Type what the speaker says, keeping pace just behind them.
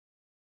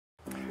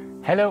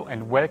Hello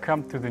and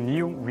welcome to the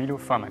new Wilo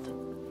format.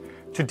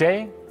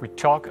 Today we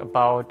talk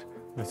about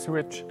the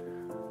sewage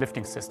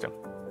lifting system.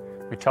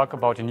 We talk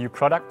about a new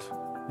product,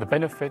 the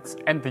benefits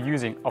and the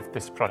using of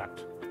this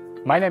product.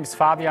 My name is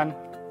Fabian.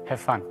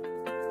 Have fun.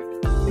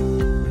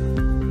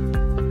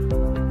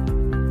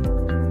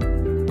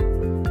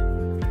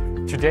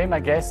 Today my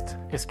guest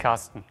is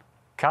Carsten.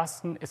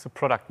 Carsten is a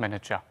product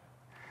manager.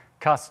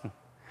 Carsten,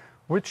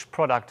 which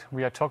product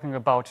we are talking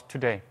about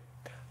today?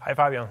 Hi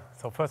Fabian.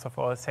 So first of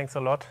all, thanks a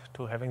lot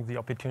to having the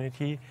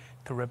opportunity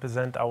to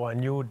represent our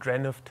new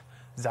Drainlift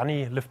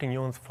SANI lifting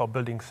units for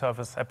building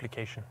service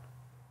application.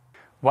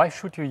 Why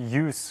should you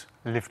use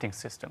lifting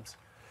systems?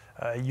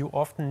 You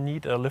often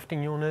need a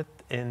lifting unit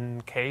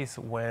in case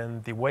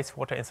when the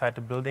wastewater inside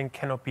the building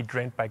cannot be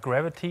drained by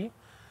gravity.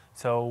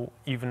 So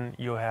even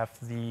you have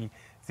the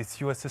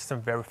sewer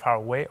system very far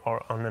away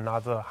or on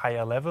another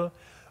higher level,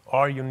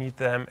 or you need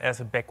them as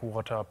a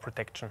backwater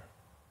protection.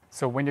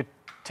 So when you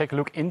take a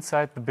look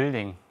inside the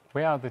building,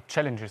 where are the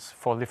challenges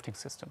for lifting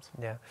systems?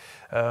 Yeah,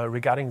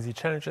 regarding the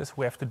challenges,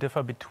 we have to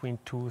differ between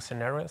two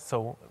scenarios.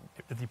 So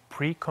the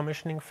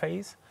pre-commissioning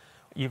phase,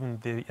 even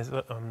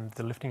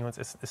the lifting unit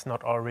is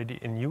not already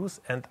in use,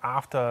 and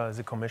after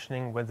the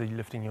commissioning, when the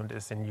lifting unit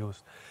is in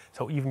use.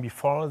 So even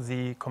before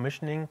the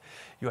commissioning,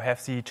 you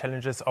have the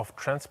challenges of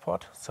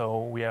transport.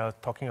 So we are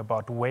talking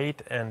about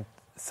weight and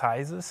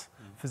sizes,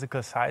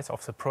 physical size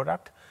of the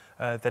product,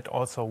 that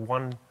also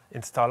one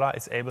installer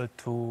is able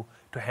to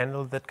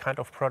handle that kind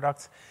of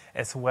products,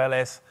 as well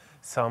as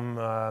some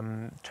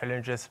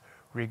challenges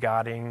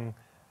regarding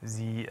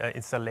the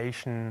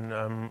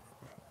installation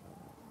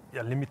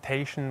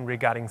limitation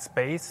regarding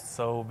space.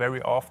 So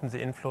very often the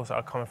inflows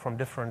are coming from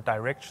different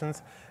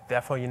directions.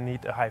 Therefore, you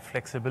need a high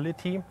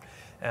flexibility.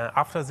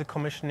 After the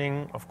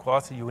commissioning, of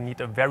course, you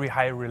need a very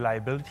high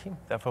reliability.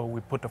 Therefore,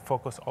 we put the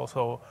focus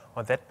also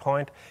on that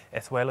point,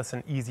 as well as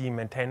an easy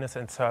maintenance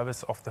and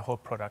service of the whole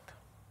product.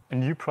 A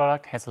new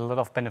product has a lot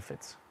of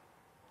benefits.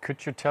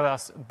 Could you tell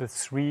us the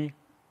three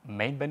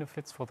main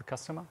benefits for the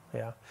customer?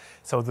 Yeah.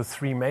 So the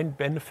three main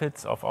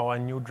benefits of our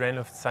new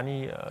Drainlift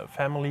SANI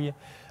family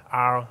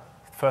are,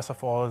 first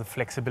of all, the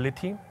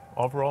flexibility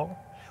overall.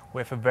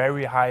 We have a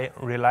very high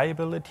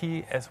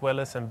reliability as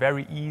well as a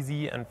very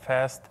easy and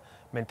fast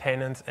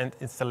maintenance and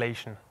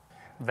installation.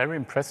 Very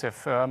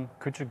impressive.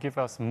 Could you give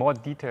us more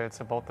details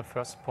about the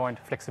first point,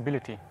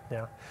 flexibility?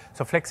 Yeah.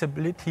 So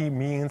flexibility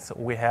means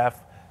we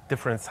have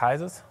different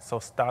sizes. So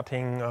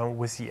starting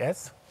with the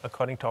S,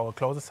 according to our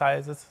closet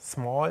sizes,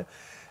 small,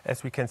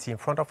 as we can see in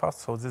front of us.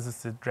 So this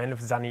is the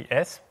Drainlift SANI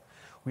S.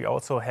 We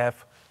also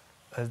have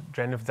a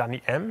Drainlift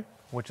SANI M,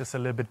 which is a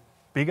little bit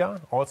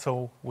bigger,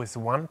 also with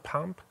one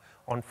pump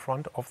on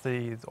front of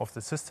the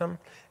system,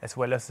 as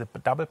well as the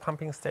double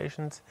pumping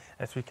stations,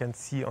 as we can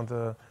see on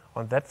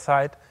that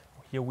side.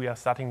 Here we are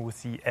starting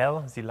with the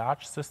L, the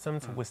large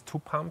systems with two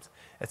pumps,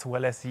 as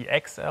well as the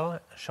XL,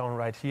 shown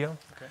right here.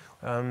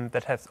 Okay.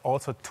 That has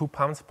also two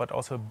pumps, but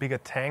also a bigger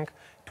tank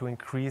to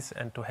increase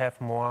and to have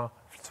more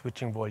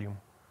switching volume.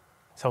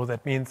 So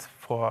that means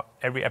for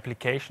every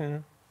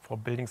application, for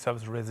building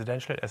service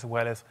residential as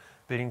well as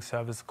building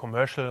service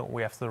commercial,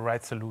 we have the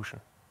right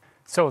solution.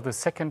 So the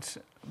second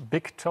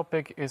big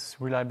topic is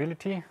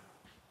reliability.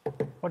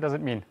 What does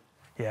it mean?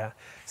 Yeah,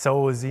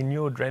 so the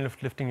new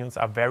Drainlift lifting units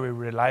are very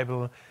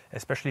reliable,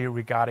 especially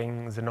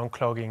regarding the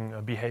non-clogging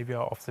behavior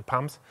of the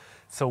pumps.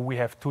 So we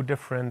have two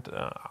different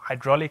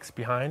hydraulics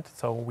behind.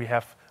 So we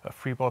have a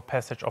freeboard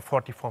passage of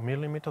 44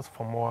 millimeters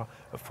for more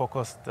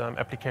focused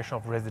application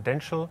of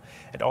residential,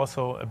 and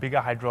also a bigger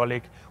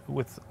hydraulic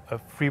with a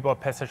freeboard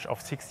passage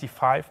of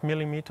 65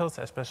 millimeters,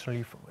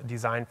 especially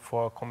designed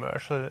for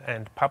commercial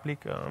and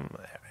public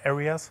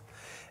areas.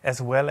 As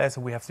well as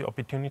we have the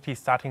opportunity,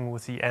 starting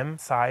with the M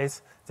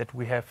size, that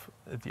we have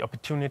the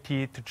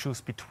opportunity to choose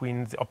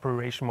between the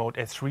operation mode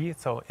S3,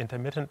 so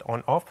intermittent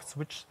on-off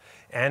switch,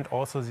 and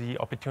also the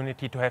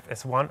opportunity to have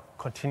S1,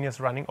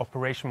 continuous running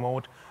operation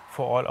mode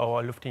for all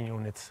our lifting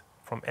units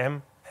from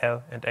M,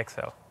 L and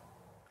XL.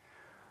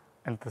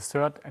 And the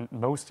third and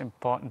most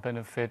important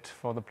benefit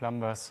for the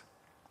plumbers,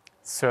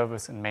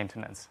 service and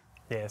maintenance.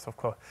 Yes, of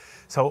course.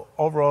 So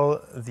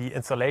overall, the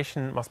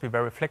installation must be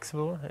very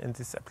flexible in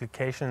this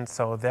application.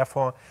 So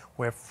therefore,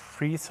 we have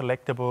three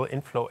selectable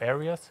inflow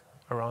areas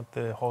around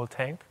the whole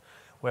tank.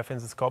 We have in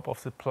the scope of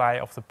supply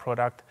of the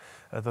product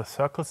the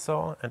circle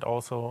saw and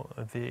also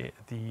the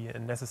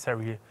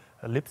necessary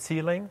lip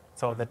sealing.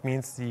 So that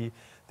means the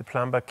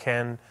plumber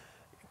can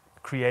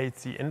create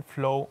the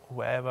inflow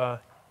wherever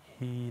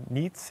he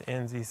needs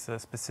in this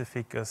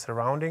specific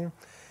surrounding.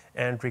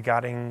 And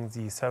regarding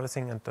the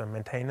servicing and the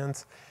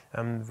maintenance,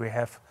 we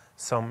have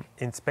some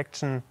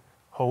inspection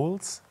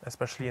holes,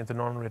 especially in the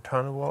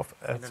non-return valve,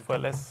 as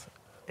well as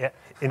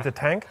in the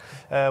tank.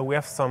 We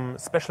have some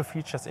special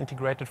features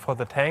integrated for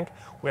the tank.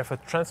 We have a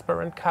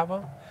transparent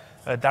cover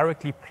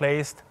directly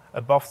placed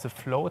above the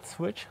float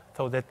switch.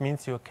 So that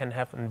means you can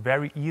have a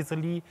very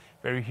easily,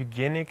 very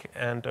hygienic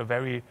and a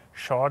very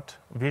short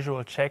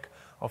visual check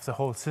of the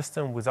whole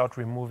system without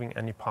removing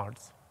any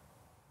parts.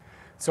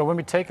 So when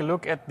we take a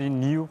look at the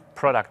new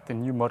product, the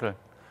new model,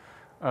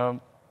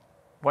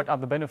 what are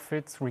the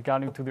benefits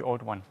regarding to the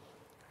old one?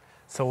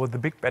 So the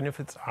big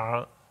benefits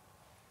are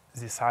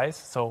the size.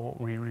 So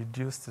we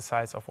reduce the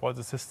size of all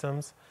the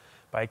systems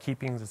by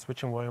keeping the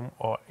switching volume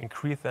or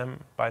increase them,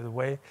 by the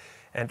way,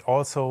 and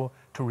also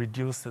to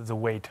reduce the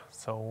weight.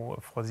 So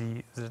for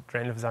the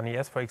Drainlift SANI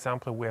S, for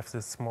example, we have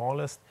the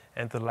smallest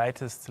and the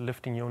lightest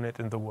lifting unit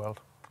in the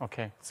world.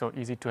 Okay, so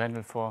easy to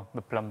handle for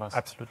the plumbers.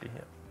 Absolutely,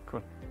 yeah.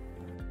 Cool.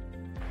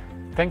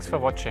 Thanks for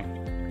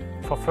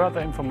watching. For further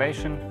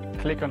information,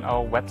 click on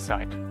our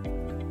website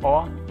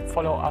or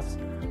follow us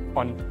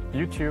on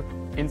YouTube,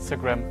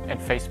 Instagram and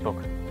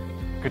Facebook.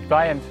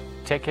 Goodbye and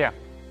take care.